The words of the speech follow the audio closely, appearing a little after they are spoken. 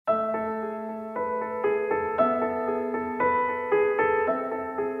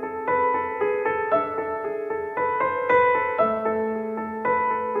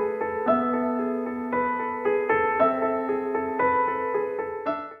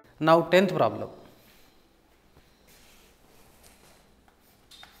Now 10th problem.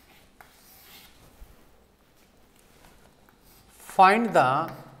 Find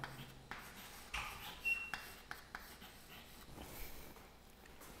the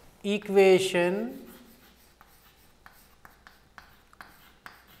equation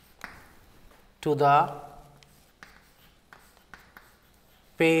to the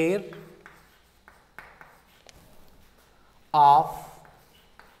pair of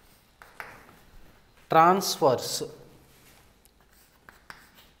transverse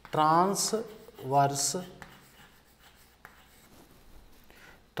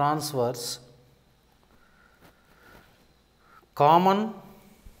common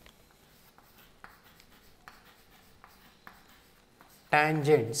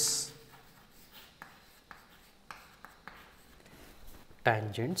tangents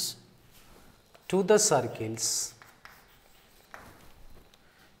to the circles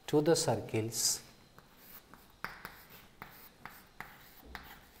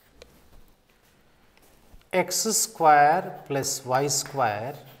x square plus y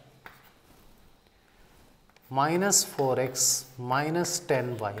square minus 4x minus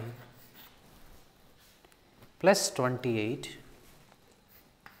 10y plus 28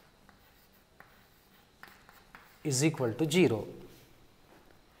 is equal to 0,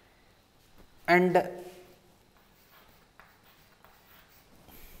 and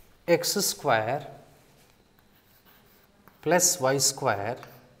x square plus y square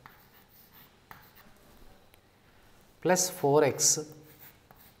plus 4x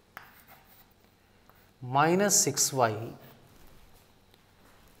minus 6y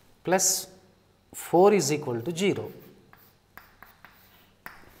plus 4 is equal to 0.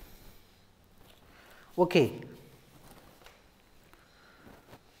 Okay.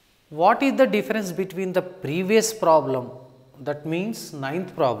 What is the difference between the previous problem, that means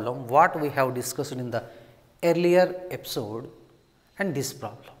 9th problem, what we have discussed in the earlier episode, and this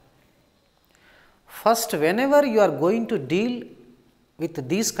problem? First, whenever you are going to deal with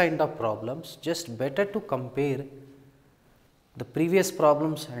these kind of problems, just better to compare the previous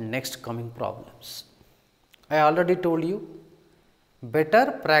problems and next coming problems. I already told you,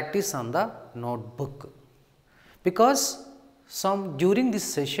 better practice on the notebook, because during this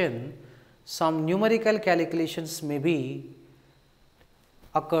session some numerical calculations may be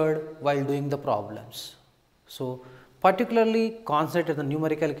occurred while doing the problems. So, particularly concentrate on the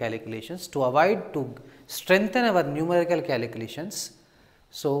numerical calculations to avoid to strengthen our numerical calculations.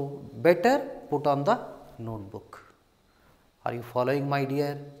 So, better put on the notebook. Are you following, my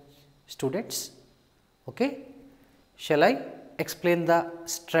dear students? Okay. Shall I explain the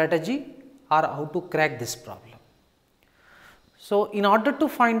strategy or how to crack this problem? So, in order to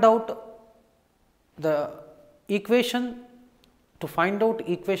find out the equation, to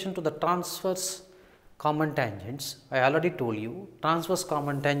the transverse common tangents, I already told you transverse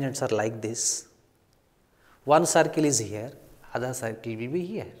common tangents are like this. One circle is here, other circle will be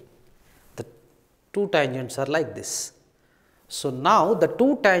here. The two tangents are like this. So, now the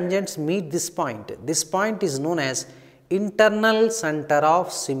two tangents meet this point. This point is known as internal center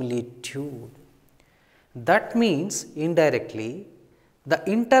of similitude. That means indirectly the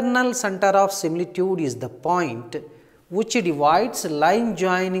internal center of similitude is the point which divides line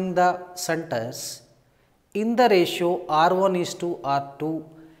joining the centers in the ratio R1 is to R2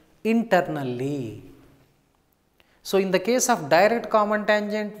 internally. So, in the case of direct common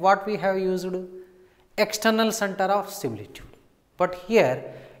tangent, what we have used? External center of similitude, but here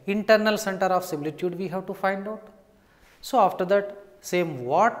internal center of similitude we have to find out. So, after that, same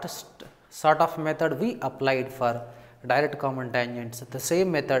what sort of method we applied for direct common tangents, the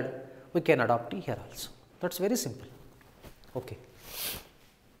same method we can adopt here also. That is very simple. Okay.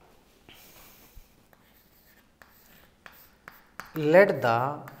 Let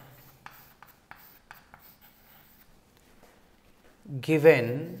the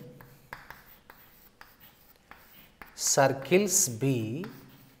given circles be,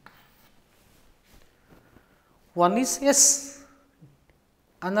 one is S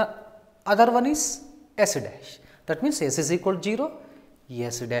and the other one is S dash. That means S is equal to 0,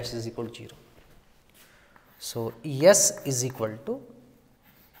 S dash is equal to 0. So, S is equal to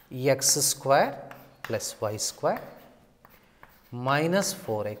x square plus y square minus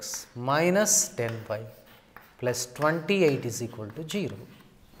 4x minus 10y plus 28 is equal to 0.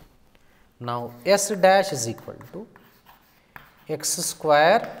 Now, S dash is equal to x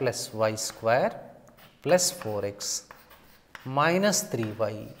square plus y square plus 4x minus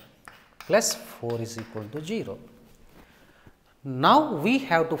 3y plus 4 is equal to 0. Now, we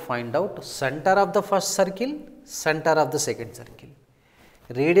have to find out center of the first circle, center of the second circle.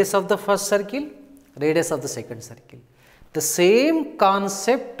 radius of the first circle, radius of the second circle. The same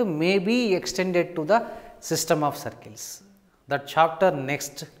concept may be extended to the system of circles. That chapter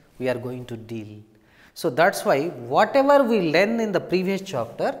next we are going to deal. So, that is why whatever we learn in the previous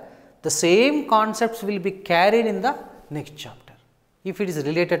chapter, the same concepts will be carried in the next chapter, if it is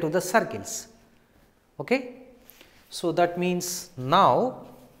related to the circles. Okay? So, that means now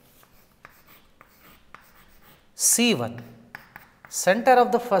C1, center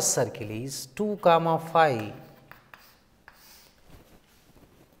of the first circle is 2, 5.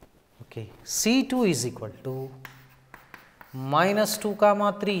 Okay. C2 is equal to minus 2,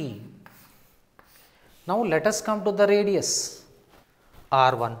 3. Now, let us come to the radius.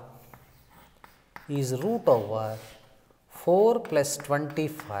 R1 is root over 4 plus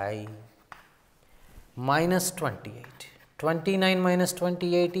 25 minus 28. 29 minus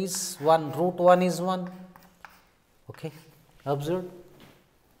 28 is 1, root 1 is 1. Okay. Observe.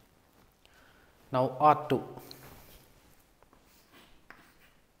 Now, R2.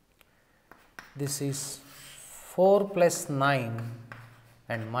 This is 4 plus 9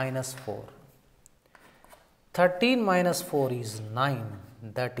 and minus 4. 13 minus 4 is 9,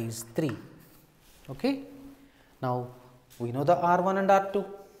 that is 3. Okay. Now, we know the R1 and R2.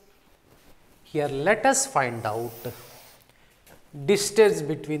 Here, let us find out distance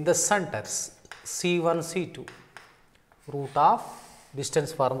between the centers C1, C2. Root of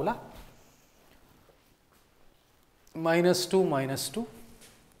distance formula minus 2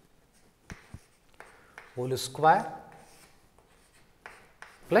 whole square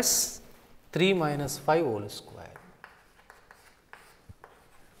plus 3 minus 5 whole square.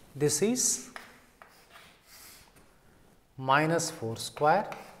 This is minus 4 square,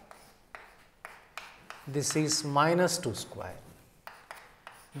 this is minus 2 square,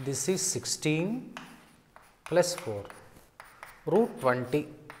 this is 16 plus 4, root 20,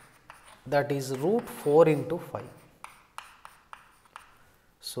 that is root 4 into 5.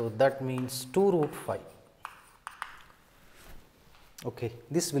 So, that means 2 root 5. Okay.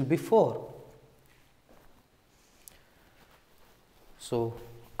 This will be 4. So,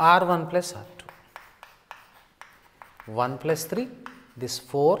 R1 plus R2, 1 plus 3, this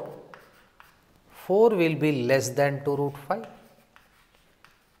 4, 4 will be less than 2 root 5.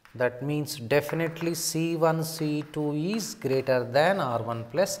 That means definitely C1, C2 is greater than R1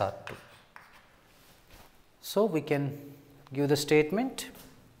 plus R2. So, we can give the statement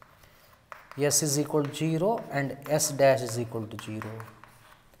S is equal to 0 and S dash is equal to 0.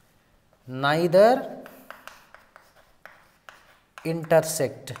 Neither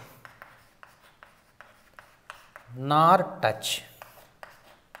intersect nor touch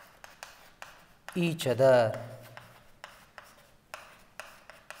each other.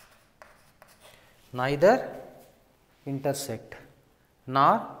 Neither intersect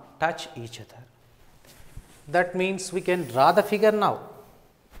nor touch each other. That means we can draw the figure now.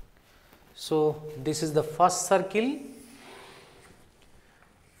 So, this is the first circle.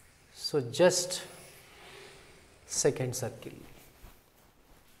 So, just second circle.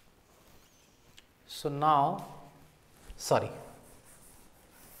 So, now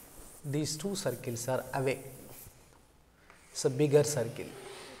these two circles are away. It's a bigger circle.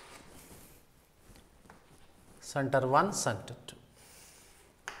 Center 1, center 2.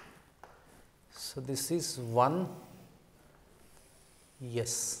 So, this is 1,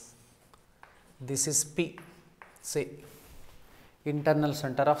 yes. This is P, say internal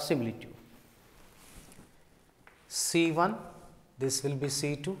center of similitude. C1, this will be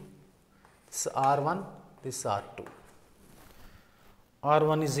C2, this R1, this R2.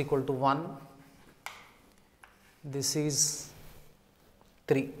 R1 is equal to 1, this is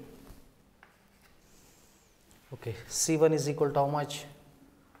 3. Okay. C1 is equal to how much?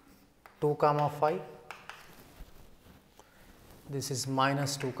 2, 5. This is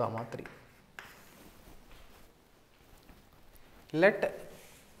minus 2, 3. Let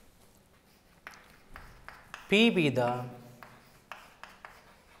P be the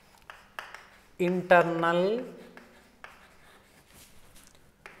internal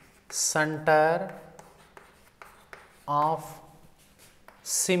center of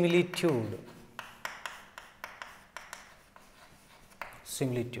similitude.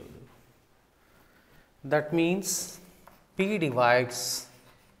 That means P divides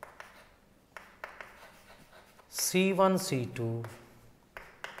C1, C2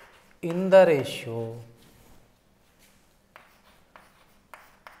 in the ratio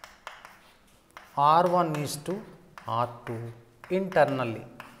R1 is to R2 internally.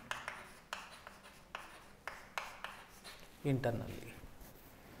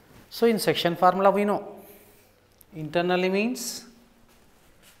 So, in section formula we know internally means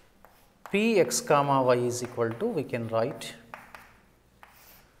p x comma y is equal to, we can write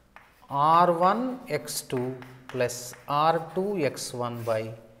r1 x2 plus r2 x1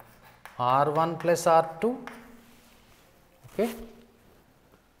 by r1 plus r2, okay,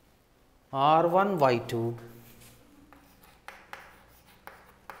 r1 y2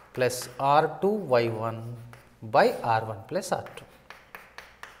 plus r2 y1 by r1 plus r2.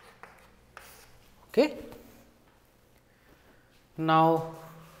 Okay. Now,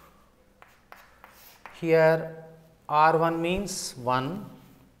 here r1 means 1,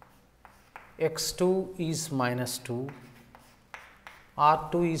 x2 is minus 2,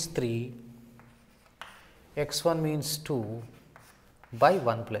 r2 is 3, x1 means 2 by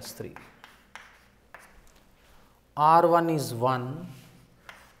 1 plus 3. r1 is 1,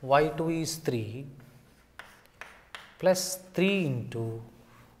 y2 is 3 plus 3 into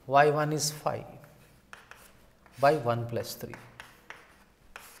y1 is 5 by 1 plus 3.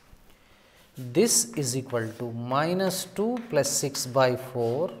 This is equal to minus 2 plus 6 by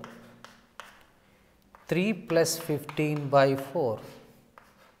 4, 3 plus 15 by 4,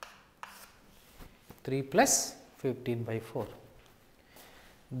 3 plus 15 by 4.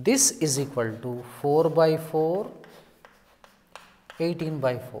 This is equal to 4 by 4, 18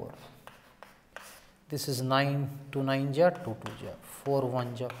 by 4. This is 9, 2 9 ja, 2 2 ja, 4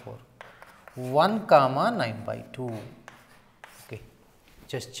 1 ja 4. 1 comma 9 by 2. Okay,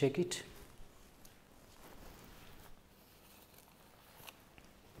 just check it.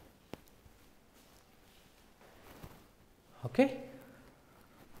 Okay.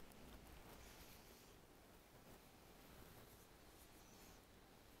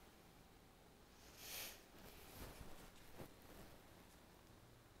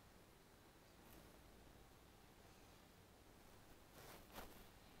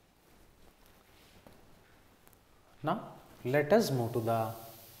 Now, let us move to the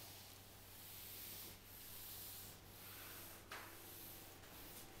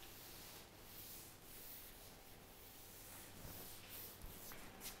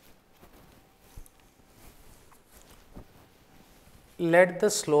let the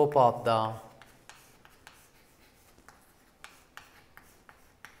slope of the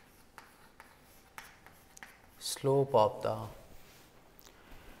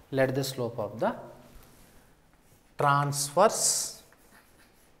transverse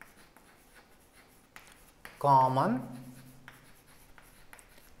common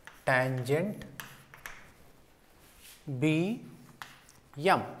tangent be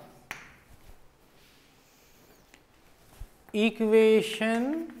m.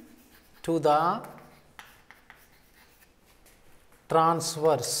 Equation to the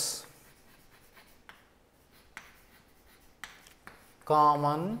transverse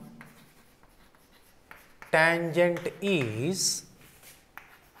common tangent is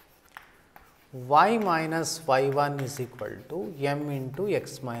y minus y1 is equal to m into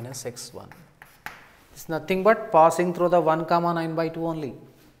x minus x1. It is nothing but passing through the 1 comma 9 by 2 only.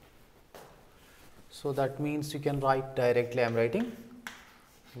 So, that means you can write directly, I am writing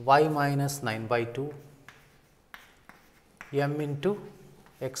y minus 9 by 2 m into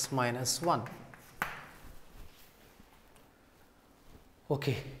x minus 1.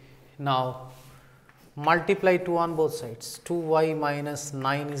 Okay. Now, multiply 2 on both sides, 2y minus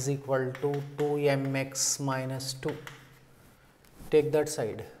 9 is equal to 2mx minus 2. Take that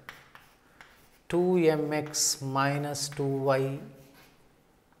side, 2mx minus 2y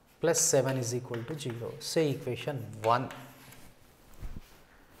plus 7 is equal to 0. Say equation 1.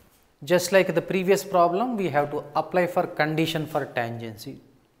 Just like the previous problem, we have to apply for condition for tangency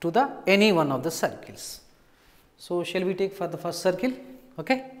to the any one of the circles. So, shall we take for the first circle?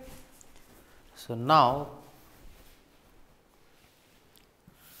 Okay. So, now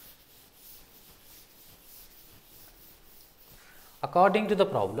according to the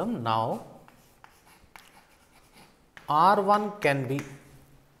problem, now R1 can be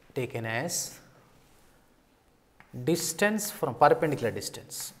taken as distance from perpendicular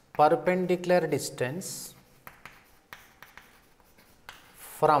distance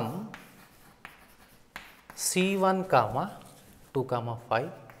from C1 comma 2 comma 5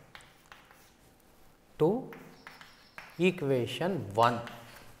 to equation 1.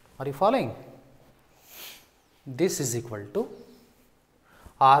 Are you following? This is equal to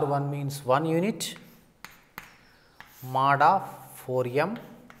R1 means 1 unit mod of 4m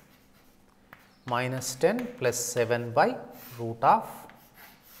minus 10 plus 7 by root of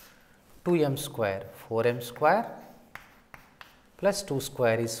 2m square, 4m square plus 2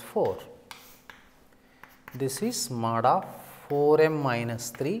 square is 4. This is mod of 4m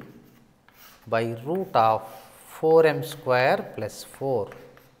minus 3 by root of 4m square plus 4.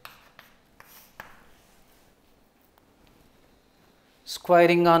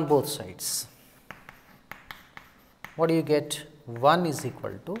 Squaring on both sides. What do you get? 1 is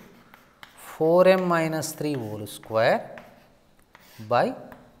equal to 4m minus 3 whole square by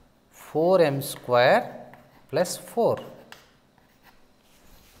 4m square plus 4.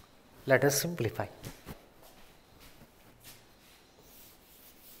 Let us simplify.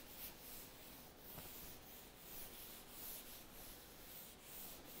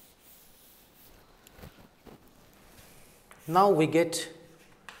 Now we get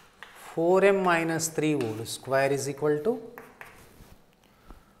 4m minus 3 whole square is equal to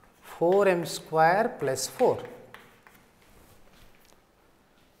 4m square plus 4.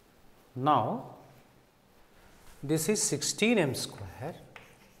 Now this is 16m square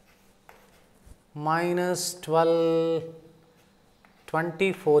minus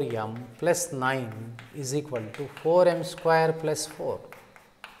 24m plus 9 is equal to 4m square plus 4.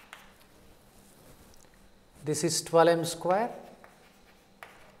 This is 12m square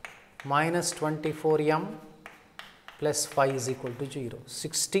minus 24m plus 5 is equal to 0.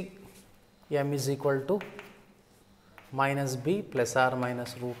 60m is equal to minus b plus r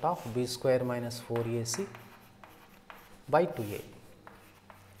minus root of b square minus 4ac by 2a.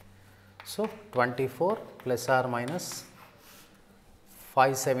 So, 24 plus r minus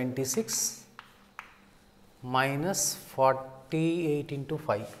 576 minus 48 into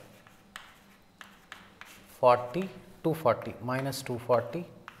 5. 40, 240 minus 240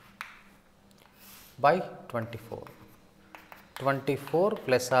 by 24. 24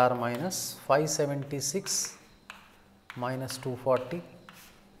 plus r minus 576 minus 240,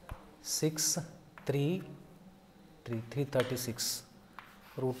 6, 336,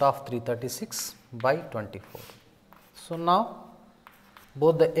 root of 336 by 24. So, now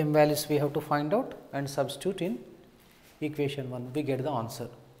both the m values we have to find out and substitute in equation 1, we get the answer.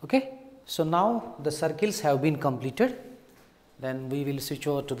 Okay. So, now the circles have been completed, then we will switch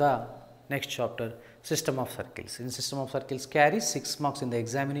over to the next chapter, system of circles. In system of circles carries 6 marks in the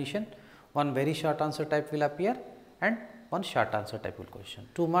examination, one very short answer type will appear and one short answer type will question,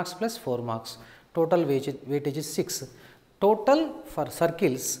 2 marks plus 4 marks, total weightage is 6. Total for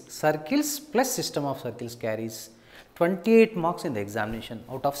circles plus system of circles carries 28 marks in the examination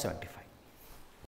out of 75.